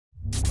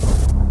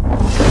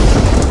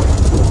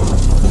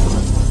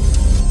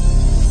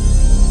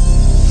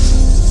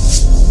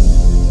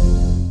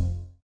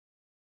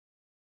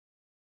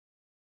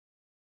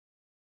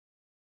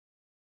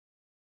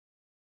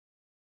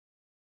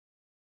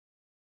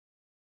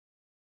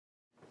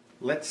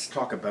Let's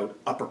talk about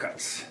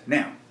uppercuts.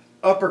 Now,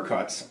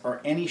 uppercuts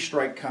are any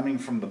strike coming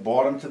from the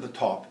bottom to the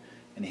top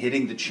and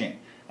hitting the chin.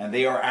 And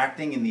they are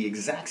acting in the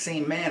exact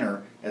same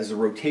manner as a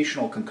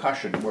rotational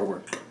concussion, where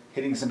we're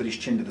hitting somebody's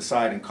chin to the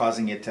side and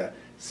causing it to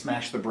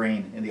smash the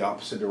brain in the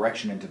opposite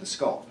direction into the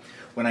skull.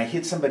 When I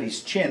hit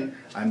somebody's chin,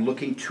 I'm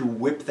looking to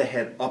whip the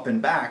head up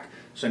and back,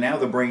 so now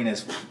the brain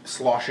is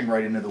sloshing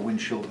right into the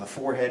windshield of the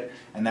forehead,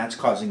 and that's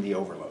causing the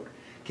overload.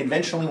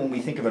 Conventionally, when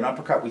we think of an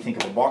uppercut, we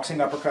think of a boxing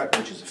uppercut,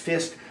 which is a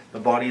fist. The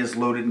body is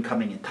loaded and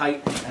coming in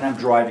tight, and I'm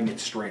driving it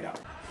straight up.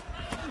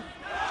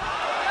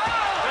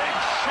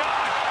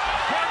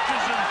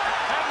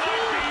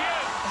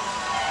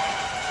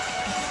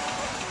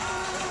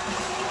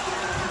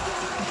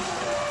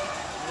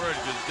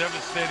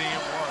 Devastating it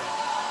was.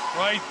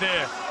 Right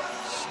there.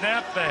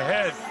 Snap the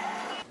head.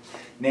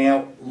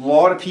 Now, a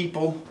lot of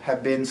people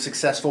have been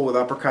successful with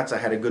uppercuts. I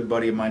had a good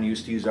buddy of mine who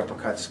used to use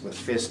uppercuts with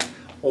fist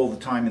all the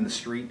time in the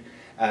street.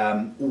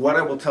 What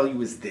I will tell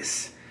you is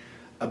this.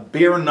 A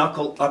bare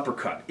knuckle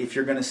uppercut, if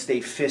you're going to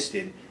stay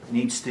fisted,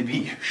 needs to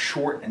be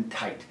short and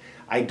tight.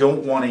 I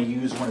don't want to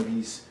use one of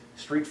these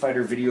Street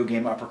Fighter video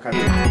game uppercuts.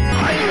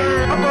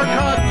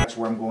 That's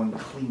where I'm going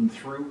clean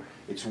through.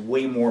 It's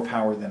way more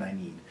power than I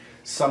need.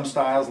 Some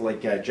styles,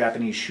 like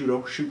Japanese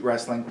shoot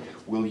wrestling,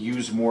 will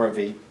use more of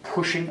a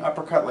pushing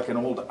uppercut, like an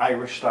old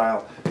Irish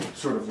style,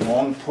 sort of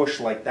long push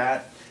like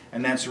that.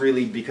 And that's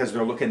really because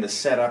they're looking to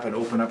set up and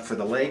open up for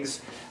the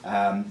legs.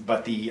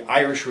 But the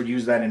Irish would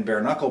use that in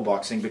bare knuckle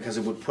boxing because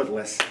it would put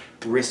less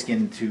risk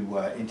into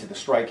the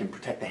strike and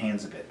protect the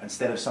hands a bit.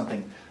 Instead of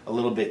something a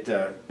little bit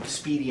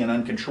speedy and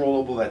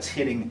uncontrollable that's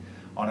hitting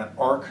on an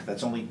arc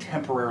that's only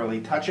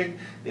temporarily touching,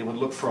 they would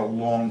look for a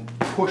long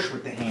push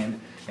with the hand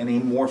and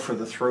aim more for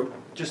the throat,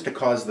 just to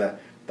cause the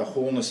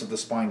wholeness of the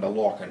spine to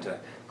lock and to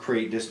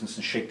create distance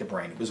and shake the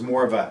brain. It was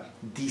more of a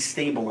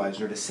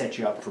destabilizer to set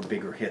you up for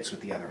bigger hits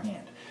with the other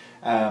hand.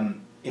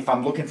 If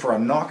I'm looking for a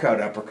knockout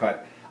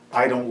uppercut,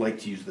 I don't like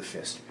to use the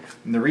fist.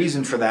 And the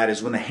reason for that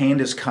is when the hand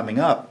is coming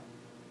up,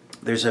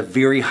 there's a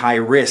very high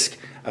risk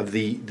of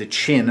the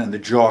chin and the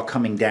jaw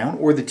coming down,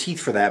 or the teeth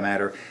for that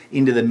matter,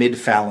 into the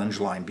mid-phalange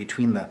line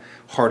between the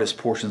hardest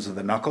portions of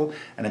the knuckle.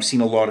 And I've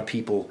seen a lot of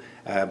people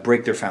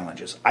break their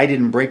phalanges. I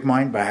didn't break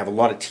mine, but I have a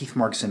lot of teeth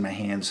marks in my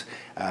hands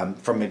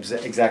from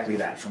exactly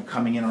that, from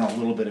coming in on a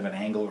little bit of an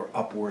angle or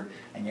upward,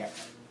 and yet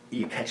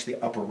you catch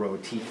the upper row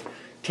of teeth.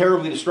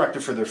 Terribly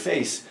destructive for their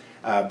face,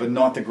 but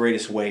not the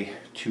greatest way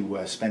to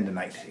spend a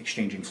night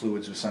exchanging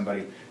fluids with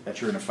somebody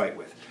that you're in a fight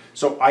with.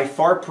 So I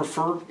far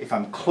prefer, if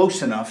I'm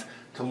close enough,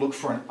 to look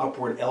for an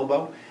upward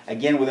elbow.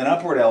 Again, with an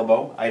upward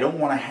elbow, I don't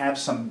want to have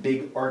some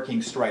big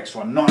arcing strike, so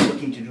I'm not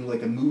looking to do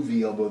like a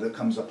movie elbow that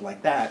comes up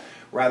like that.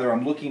 Rather,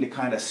 I'm looking to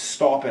kind of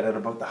stop it at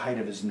about the height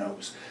of his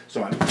nose.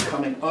 So I'm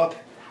coming up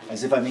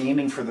as if I'm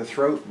aiming for the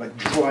throat, but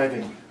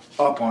driving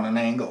up on an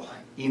angle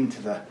into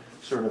the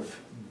sort of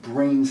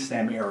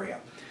brainstem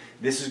area.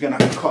 This is going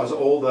to cause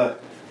all the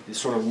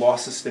sort of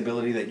loss of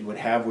stability that you would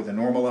have with a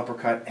normal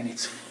uppercut, and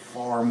it's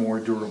far more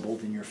durable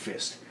than your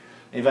fist.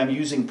 If I'm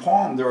using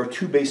palm, there are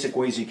two basic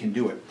ways you can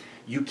do it.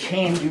 You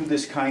can do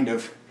this kind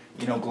of,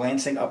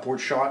 glancing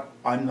upward shot.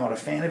 I'm not a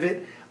fan of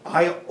it.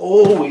 I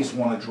always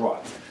want to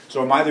drive.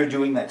 So I'm either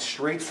doing that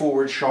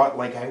straightforward shot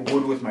like I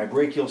would with my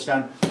brachial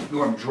stun,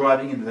 or I'm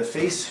driving into the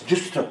face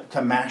just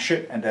to mash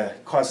it and to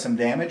cause some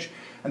damage.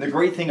 And the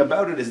great thing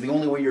about it is the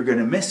only way you're going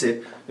to miss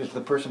it is if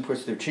the person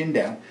puts their chin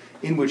down,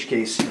 in which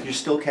case you're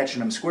still catching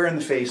them square in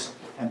the face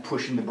and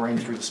pushing the brain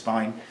through the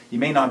spine. You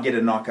may not get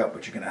a knockout,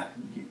 but you're going to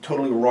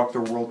totally rock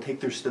their world,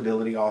 take their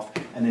stability off,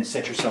 and then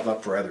set yourself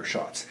up for other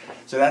shots.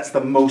 So that's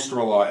the most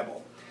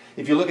reliable.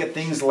 If you look at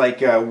things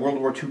like World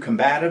War II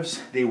combatives,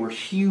 they were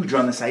huge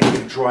on this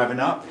idea of driving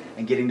up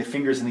and getting the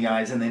fingers in the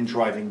eyes and then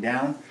driving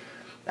down.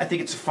 I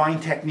think it's a fine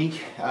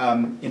technique.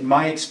 In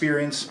my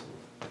experience,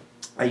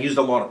 I used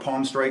a lot of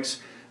palm strikes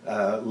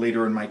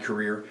later in my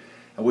career.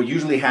 And what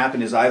usually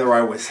happened is either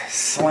I was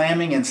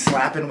slamming and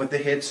slapping with the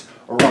hits,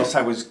 or else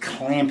I was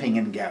clamping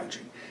and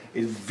gouging.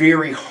 It's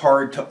very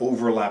hard to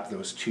overlap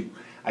those two.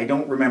 I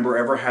don't remember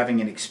ever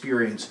having an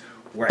experience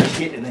where I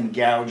hit and then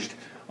gouged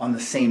on the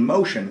same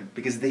motion,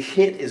 because the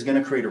hit is going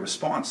to create a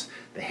response.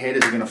 The head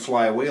is going to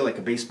fly away like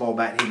a baseball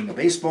bat hitting a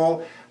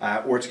baseball,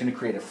 or it's going to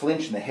create a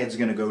flinch and the head's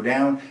going to go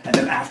down, and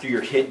then after you're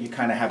hit you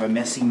kind of have a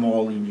messy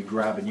molly and you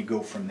grab and you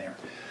go from there.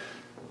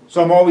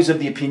 So I'm always of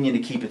the opinion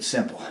to keep it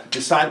simple.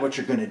 Decide what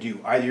you're going to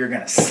do. Either you're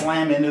going to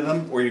slam into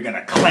them, or you're going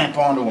to clamp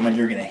onto them and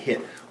you're going to hit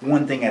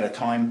one thing at a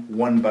time,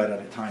 one bite at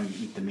a time,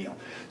 you eat the meal.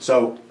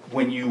 So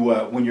when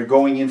you're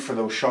going in for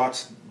those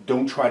shots,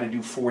 don't try to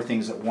do 4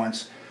 things at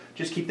once.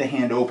 Just keep the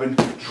hand open,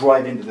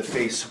 drive into the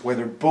face,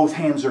 whether both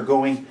hands are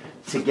going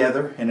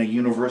together in a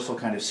universal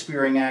kind of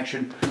spearing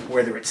action,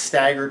 whether it's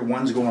staggered,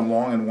 one's going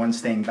long and one's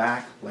staying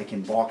back, like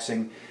in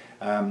boxing.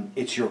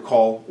 It's your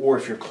call, or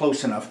if you're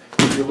close enough,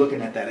 if you're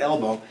looking at that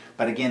elbow,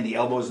 but again, the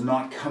elbow is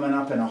not coming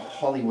up in a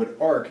Hollywood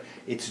arc,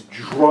 it's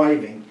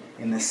driving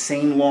in the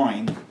same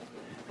line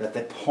that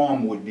the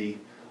palm would be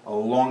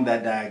along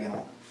that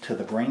diagonal to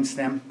the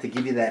brainstem to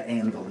give you that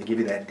anvil, to give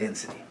you that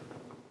density.